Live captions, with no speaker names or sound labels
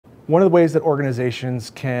One of the ways that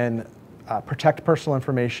organizations can protect personal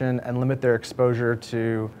information and limit their exposure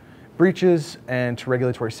to breaches and to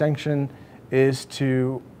regulatory sanction is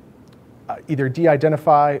to either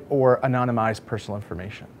de-identify or anonymize personal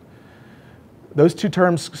information. Those two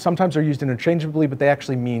terms sometimes are used interchangeably, but they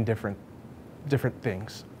actually mean different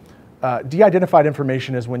things. De-identified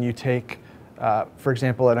information is when you take, for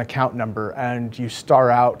example, an account number and you star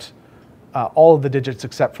out all of the digits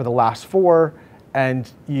except for the last four,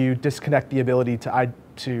 and you disconnect the ability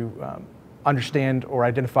to understand or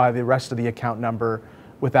identify the rest of the account number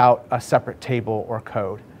without a separate table or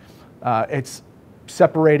code. It's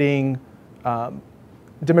separating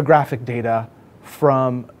demographic data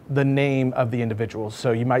from the name of the individuals.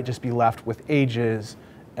 So you might just be left with ages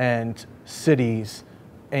and cities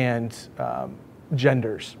and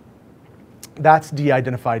genders. That's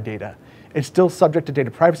de-identified data. It's still subject to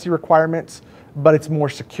data privacy requirements, but it's more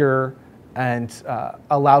secure and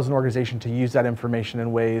allows an organization to use that information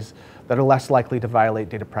in ways that are less likely to violate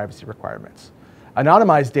data privacy requirements.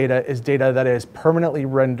 Anonymized data is data that is permanently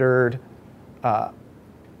rendered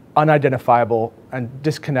unidentifiable and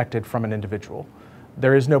disconnected from an individual.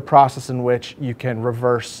 There is no process in which you can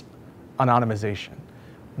reverse anonymization.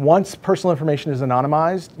 Once personal information is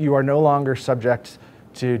anonymized, you are no longer subject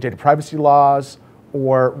to data privacy laws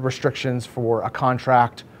or restrictions for a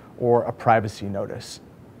contract or a privacy notice.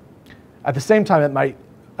 At the same time,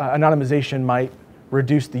 anonymization might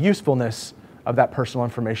reduce the usefulness of that personal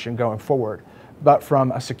information going forward. But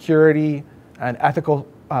from a security and ethical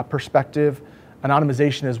perspective,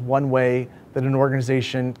 anonymization is one way that an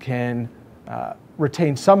organization can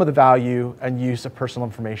retain some of the value and use of personal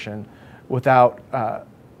information without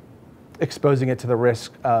exposing it to the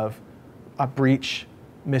risk of a breach,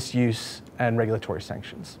 misuse, and regulatory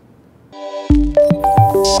sanctions.